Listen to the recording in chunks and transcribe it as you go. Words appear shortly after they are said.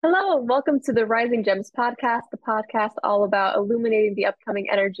Hello, and welcome to the Rising Gems podcast, the podcast all about illuminating the upcoming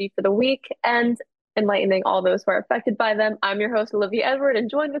energy for the week and enlightening all those who are affected by them. I'm your host, Olivia Edward, and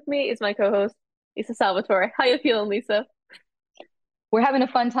joined with me is my co-host, Lisa Salvatore. How you feeling, Lisa? We're having a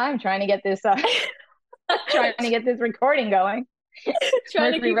fun time trying to get this trying to get this recording going.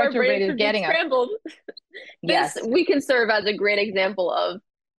 Trying to Mercury keep our retrograde brains is from being getting us. scrambled. This Yes. we can serve as a great example of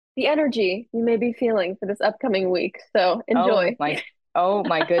the energy you may be feeling for this upcoming week. So Oh enjoy. my oh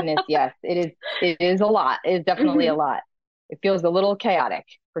my goodness, yes. It is a lot. It is definitely a lot. It feels a little chaotic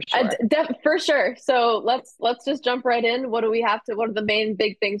for sure. For sure. So let's just jump right in. What do we have to? What are the main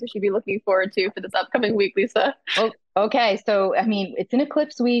big things we should be looking forward to for this upcoming week, Lisa? Oh, okay. So I mean, it's an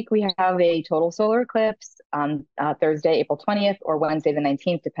eclipse week. We have a total solar eclipse on Thursday, April 20th, or Wednesday the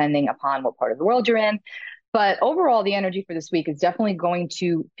 19th, depending upon what part of the world you're in. But overall, the energy for this week is definitely going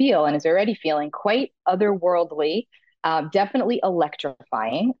to feel and is already feeling quite otherworldly, definitely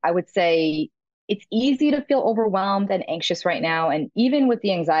electrifying. I would say it's easy to feel overwhelmed and anxious right now. And even with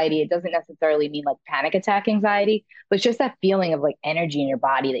the anxiety, it doesn't necessarily mean like panic attack anxiety, but it's just that feeling of like energy in your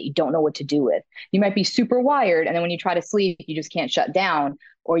body that you don't know what to do with. You might be super wired, and then when you try to sleep, you just can't shut down.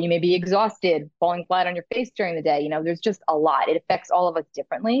 Or you may be exhausted, falling flat on your face during the day. There's just a lot. It affects all of us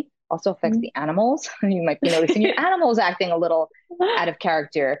differently, also affects the animals. You might be noticing your animals acting a little out of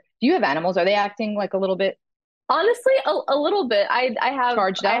character. Do you have animals? Are they acting like a little bit Honestly, a little bit.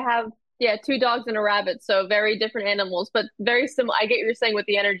 charged I up? have yeah, two dogs and a rabbit, so very different animals, but very similar. I get what you're saying with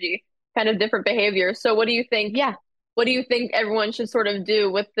the energy, kind of different behavior. So what do you think? Yeah, What do you think everyone should sort of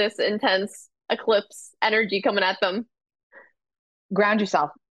do with this intense eclipse energy coming at them? ground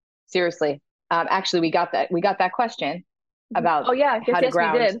yourself. Seriously. Actually, we got that question about Oh yeah, how to yes we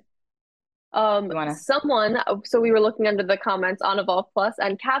ground. did. You wanna So we were looking under the comments on Evolve Plus,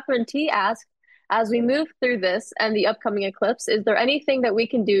 and Catherine T asked, as we move through this and the upcoming eclipse, is there anything that we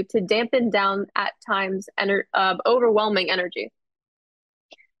can do to dampen down at times overwhelming energy?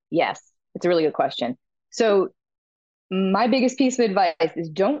 Yes, it's a really good question. So my biggest piece of advice is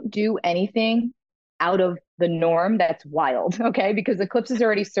don't do anything out of the norm that's wild, okay? Because eclipses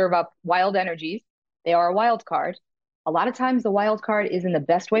already serve up wild energies. They are a wild card. A lot of times the wild card is in the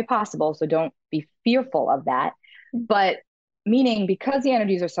best way possible, so don't be fearful of that. But meaning because the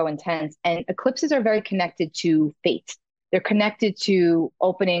energies are so intense and eclipses are very connected to fate. They're connected to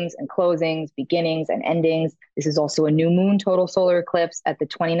openings and closings, beginnings and endings. This is also a new moon total solar eclipse at the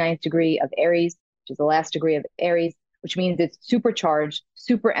 29th degree of Aries, which is the last degree of Aries, which means it's supercharged,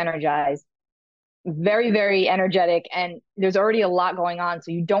 super energized, very, very energetic. And there's already a lot going on.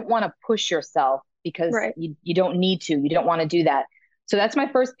 So you don't want to push yourself because Right. you don't need to. You don't want to do that. So that's my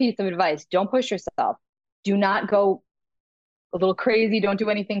first piece of advice. Don't push yourself. Do not go a little crazy. Don't do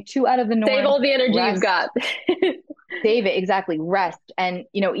anything too out of the Save norm. all the energy you've Rest, got. save it. Exactly. Rest. And,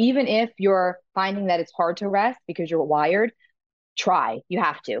 even if you're finding that it's hard to rest because you're wired, try. You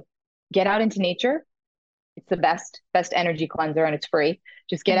have to get out into nature. It's the best energy cleanser and it's free.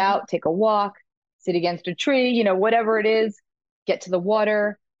 Just get out, take a walk, sit against a tree, whatever it is, get to the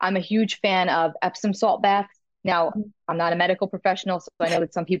water. I'm a huge fan of Epsom salt baths. Now, I'm not a medical professional, so I know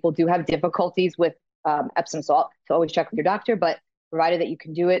that some people do have difficulties with Epsom salt. So always check with your doctor, but provided that you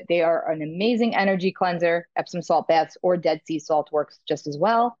can do it, they are an amazing energy cleanser. Epsom salt baths or Dead Sea salt works just as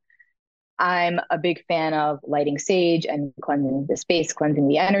well. I'm a big fan of lighting sage and cleansing the space, cleansing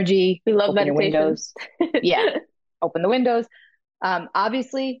the energy, We love open your meditation. windows. Yeah, open the windows.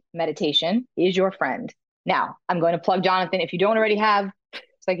 Obviously, meditation is your friend. Now, I'm going to plug Jonathan. If you don't already have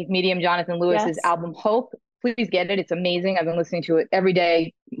psychic medium Jonathan Lewis's Yes, album Hope, please get it. It's amazing. I've been listening to it every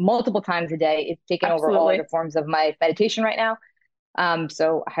day, multiple times a day. It's taken over all absolutely. other forms of my meditation right now.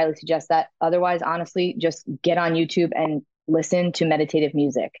 So I highly suggest that. Otherwise, honestly, just get on YouTube and listen to meditative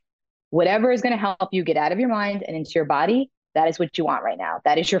music. Whatever is going to help you get out of your mind and into your body, that is what you want right now.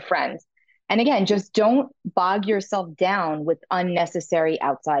 That is your friend. And again, just don't bog yourself down with unnecessary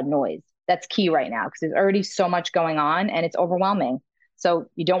outside noise. That's key right now because there's already so much going on and it's overwhelming. So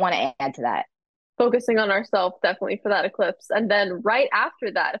you don't want to add to that. Focusing on ourselves definitely for that eclipse. And then right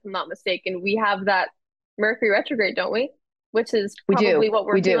after that, if I'm not mistaken, we have that Mercury retrograde, don't we? Which is We do. probably what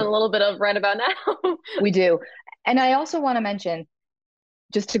We we're feeling do. a little bit of right about now. We do. And I also want to mention,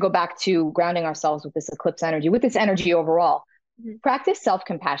 just to go back to grounding ourselves with this eclipse energy, with this energy overall, practice self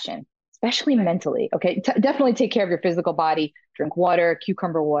compassion, especially Right. mentally. Okay. Definitely take care of your physical body, drink water,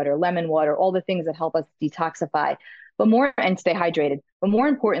 cucumber water, lemon water, all the things that help us detoxify, and stay hydrated. But more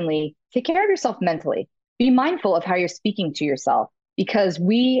importantly, take care of yourself mentally. Be mindful of how you're speaking to yourself because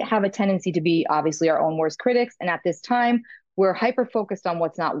we have a tendency to be obviously our own worst critics. And at this time, we're hyper focused on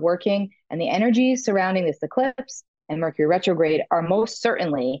what's not working and the energies surrounding this eclipse and Mercury retrograde are most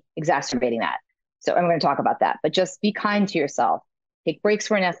certainly exacerbating that. So I'm going to talk about that, but just be kind to yourself. Take breaks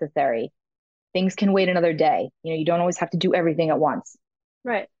where necessary. Things can wait another day. You don't always have to do everything at once.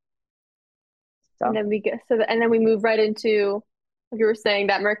 Right. And So then we get and then we move right into, like you were saying,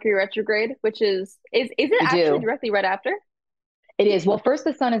 that Mercury retrograde, which is it we actually do. directly right after? It is. Well, first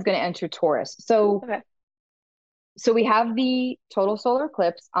the sun is going to enter Taurus. Okay. So we have the total solar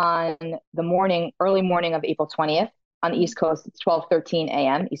eclipse on the early morning of April 20th. On the Mhm. East Coast, it's 12:13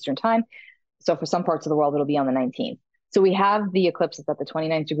 a.m. Eastern time. So for some parts of the world, it'll be on the 19th. So we have the eclipse at the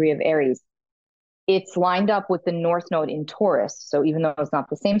 29th degree of Aries. It's lined up with the North Node in Taurus. So even though it's not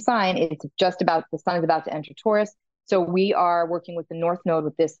the same sign, it's just about the sun is about to enter Taurus. So we are working with the North Node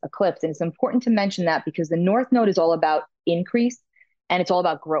with this eclipse. And it's important to mention that because the North Node is all about increase and it's all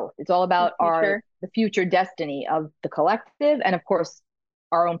about growth. It's all The about future. the future destiny of the collective and of course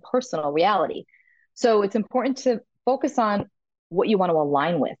our own personal reality. So it's important to focus on what you want to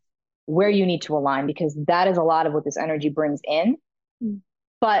align with, where you need to align, because that is a lot of what this energy brings in. Mm.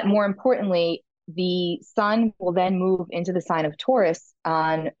 But more importantly, the sun will then move into the sign of Taurus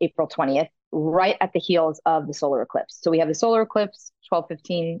on April 20th, right at the heels of the solar eclipse. So we have the solar eclipse,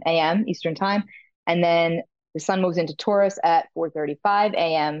 12:15 a.m. Eastern time, and then the sun moves into Taurus at 4:35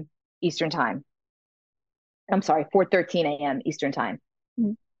 a.m. Eastern time. I'm sorry, 4:13 a.m. Eastern time.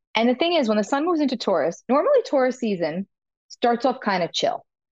 Mhm. And the thing is, when the sun moves into Taurus, normally Taurus season starts off kind of chill.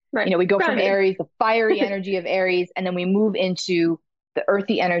 Right. We go from Grounded. Aries, the fiery energy of Aries, and then we move into the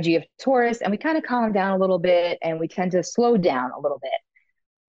earthy energy of Taurus, and we kind of calm down a little bit and we tend to slow down a little bit.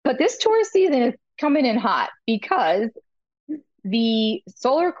 But this Taurus season is coming in hot because the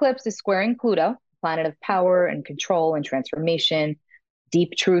solar eclipse is squaring Pluto, planet of power and control and transformation,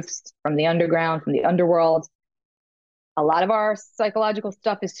 deep truths from the underground, from the underworld. A lot of our psychological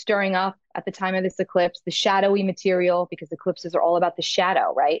stuff is stirring up at the time of this eclipse, the shadowy material, because eclipses are all about the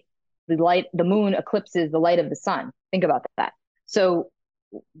shadow, right? The moon eclipses the light of the sun. Think about that. So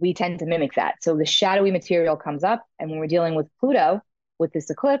we tend to mimic that. So the shadowy material comes up, and when we're dealing with Pluto with this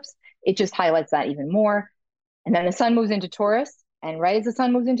eclipse, it just highlights that even more. And then the sun moves into Taurus, and right as the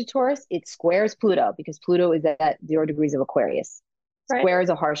sun moves into Taurus, it squares Pluto because Pluto is at 0 degrees of Aquarius. Right. Square is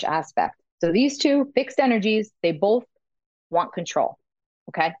a harsh aspect. So these two fixed energies, they both want control.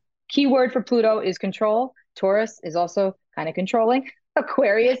 Okay. Keyword for Pluto is control. Taurus is also kind of controlling.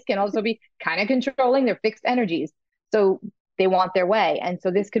 Aquarius can also be kind of controlling. They're fixed energies. So they want their way. And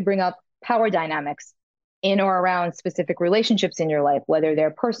so this could bring up power dynamics in or around specific relationships in your life, whether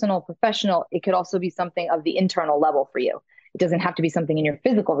they're personal, professional. It could also be something of the internal level for you. It doesn't have to be something in your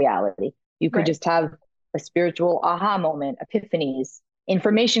physical reality. You could Right. just have a spiritual aha moment, epiphanies,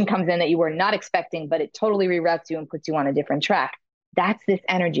 information comes in that you were not expecting, but it totally reroutes you and puts you on a different track. That's this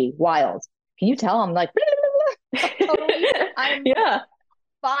energy. Wild. Can you tell? I'm like, totally, I'm Yeah.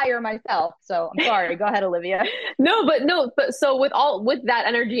 fire myself. So I'm sorry. Go ahead, Olivia. No, but so with that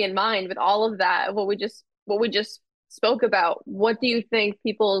energy in mind, with all of that, what we just spoke about, what do you think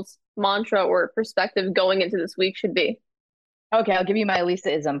people's mantra or perspective going into this week should be? Okay, I'll give you my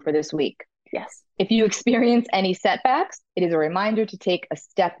Lisa-ism for this week. Yes. If you experience any setbacks, it is a reminder to take a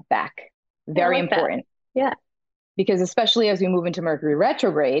step back. Oh, I Very like that. important. Yeah. Because especially as we move into Mercury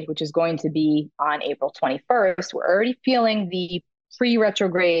retrograde, which is going to be on April 21st, we're already feeling the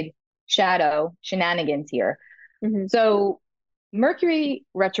pre-retrograde shadow shenanigans here. Hmm. So Mercury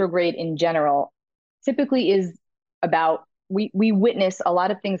retrograde in general typically is about we witness a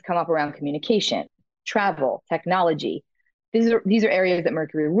lot of things come up around communication, travel, technology. These are areas that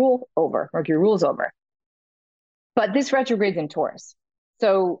Mercury rules over. But this retrograde's in Taurus.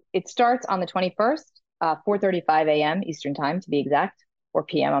 So it starts on the 21st, 4:35 a.m. Eastern time to be exact, or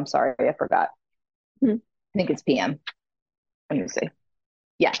p.m. I'm sorry, I forgot. I think it's p.m. Let me see.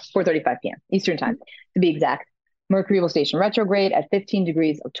 Yeah, 4:35 p.m. Eastern time to be exact. Mercury will station retrograde at 15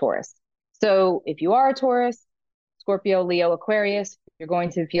 degrees of Taurus. So if you are a Taurus, Scorpio, Leo, Aquarius, you're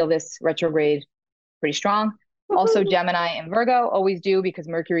going to feel this retrograde pretty strong. Also, Gemini and Virgo always do because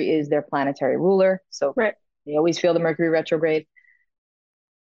Mercury is their planetary ruler. So Right. they always feel the Mercury retrograde.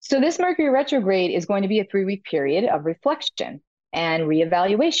 So this Mercury retrograde is going to be a 3-week period of reflection and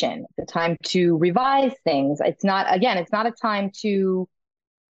reevaluation, the time to revise things. It's not, again, it's not a time to,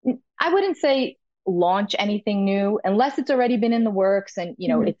 I wouldn't say launch anything new unless it's already been in the works and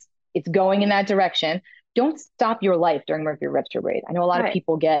Hmm. it's going in that direction. Don't stop your life during Mercury retrograde. I know a lot of Right.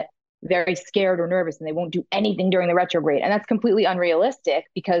 people get very scared or nervous and they won't do anything during the retrograde. And that's completely unrealistic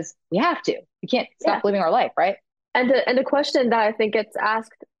because we have to. We can't Yeah. stop living our life, right? And a question that I think gets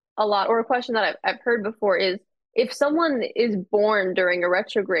asked a lot, or a question that I've heard before is, if someone is born during a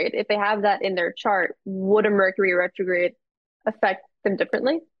retrograde, if they have that in their chart, would a Mercury retrograde affect them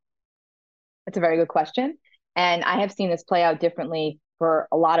differently? That's a very good question. And I have seen this play out differently for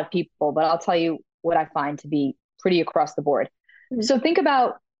a lot of people, but I'll tell you what I find to be pretty across the board. Mhm. So think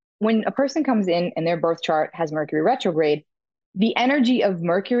about when a person comes in and their birth chart has Mercury retrograde, the energy of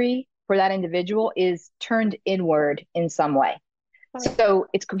Mercury for that individual is turned inward in some way. Oh, So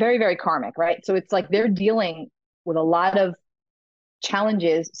it's very, very karmic, right? So it's like they're dealing with a lot of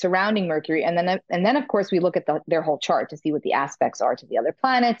challenges surrounding Mercury. And then of course we look at their whole chart to see what the aspects are to the other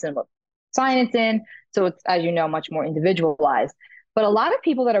planets and what sign it's in. So it's, as you know, much more individualized. But a lot of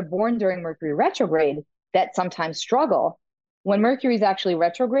people that are born during Mercury retrograde that sometimes struggle, when Mercury is actually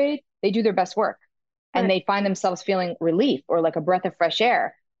retrograde, they do their best work and right. they find themselves feeling relief or like a breath of fresh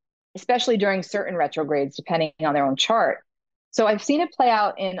air, especially during certain retrogrades, depending on their own chart. So I've seen it play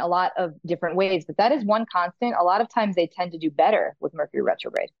out in a lot of different ways, but that is one constant. A lot of times they tend to do better with Mercury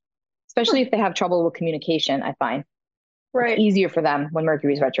retrograde, Huh. especially if they have trouble with communication, I find. It's Right. easier for them when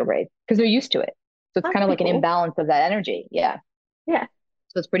Mercury's retrograde because they're used to it. So it's That's kind of pretty like an cool. imbalance of that energy. Yeah. Yeah.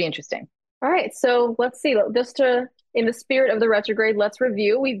 So it's pretty interesting. All right. So let's see. Just to, in the spirit of the retrograde, let's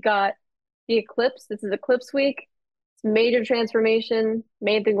review. We've got the eclipse. This is eclipse week. It's major transformation.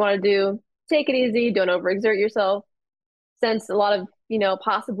 Main thing we want to do, take it easy. Don't overexert yourself. Since a lot of,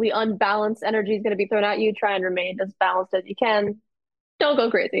 possibly unbalanced energy is going to be thrown at you, try and remain as balanced as you can. Don't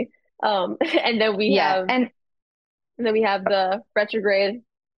go crazy. And then we Yeah. have, And and then we have the retrograde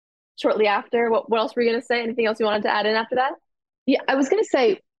shortly after. What else were you going to say? Anything else you wanted to add in after that? yeah, I was going to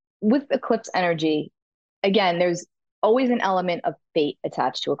say with eclipse energy, again, there's always an element of fate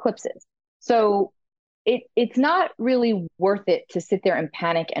attached to eclipses. So it's not really worth it to sit there and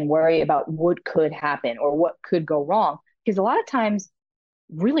panic and worry about what could happen or what could go wrong because a lot of times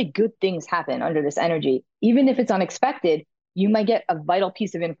really good things happen under this energy. Even if it's unexpected, you might get a vital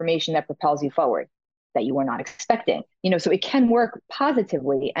piece of information that propels you forward that you were not expecting. So it can work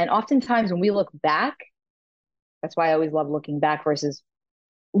positively. And oftentimes when we look back, that's why I always love looking back versus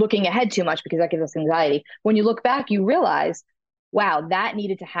looking ahead too much because that gives us anxiety. When you look back, you realize, wow, that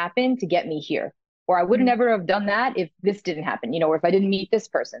needed to happen to get me here. Or I would Mhm. never have done that if this didn't happen, or if I didn't meet this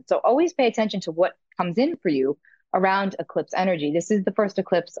person. So always pay attention to what comes in for you around eclipse energy. This is the first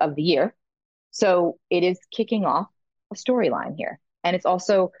eclipse of the year. So it is kicking off a storyline here. And it's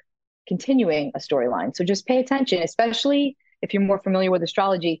also continuing a storyline. So just pay attention, especially if you're more familiar with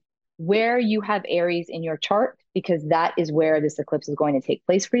astrology, where you have Aries in your chart, because that is where this eclipse is going to take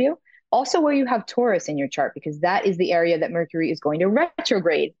place for you. Also, where you have Taurus in your chart, because that is the area that Mercury is going to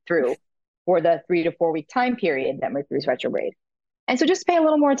retrograde through for the 3 to 4 week time period that Mercury is retrograde. And so just pay a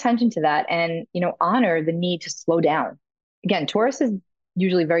little more attention to that and, honor the need to slow down. Again, Taurus is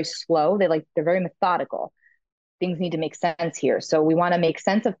usually very slow. They're very methodical. Things need to make sense here. So we want to make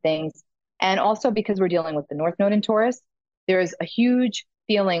sense of things. And also because we're dealing with the North Node in Taurus, there's a huge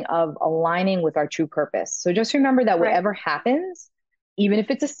feeling of aligning with our true purpose. So just remember that Right. whatever happens, even if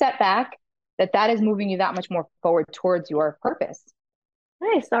it's a setback, that is moving you that much more forward towards your purpose.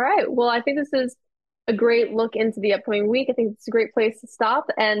 Nice. All right. Well, I think this is a great look into the upcoming week. I think it's a great place to stop.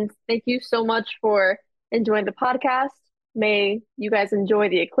 And thank you so much for enjoying the podcast. May you guys enjoy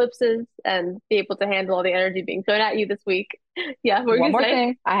the eclipses and be able to handle all the energy being thrown at you this week. Yeah, what were One you more gonna say?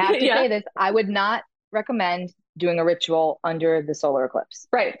 thing, I have to Yeah, say this. I would not recommend doing a ritual under the solar eclipse.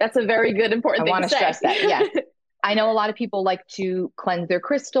 right. That's a very good, I important thing want to to say. stress that. Yes. I know a lot of people like to cleanse their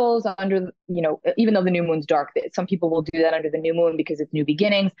crystals under, even though the new moon's dark, some people will do that under the new moon because it's new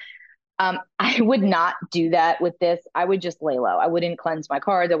beginnings. I would not do that with this. I would just lay low. I wouldn't cleanse my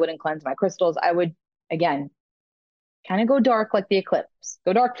cards. I wouldn't cleanse my crystals. I would, again, kind of go dark like the eclipse.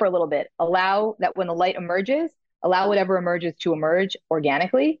 Go dark for a little bit. Allow that when the light emerges, allow whatever emerges to emerge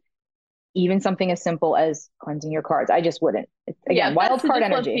organically, even something as simple as cleansing your cards. I just wouldn't. It's, Yeah, again, best wild to card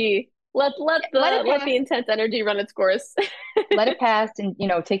just let energy. the let Let the it let pass. the intense energy run its course. Let it pass and,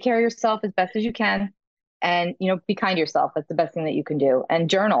 take care of yourself as best as you can. And, be kind to yourself. That's the best thing that you can do. And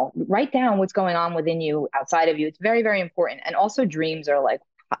journal, write down what's going on within you, outside of you. It's very, very important. And also dreams are like,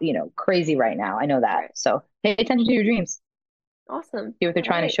 crazy right now. I know that. Right. So pay attention to your dreams. Awesome. See what they're All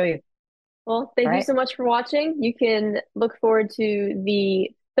trying to right. show you. Well, All thank you right. so much for watching. You can look forward to the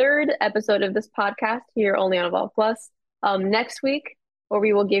third episode of this podcast here only on Evolve Plus next week, where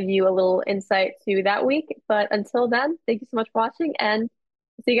we will give you a little insight to that week. But until then, thank you so much for watching and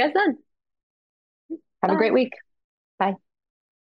see you guys then. Have a great Bye. week.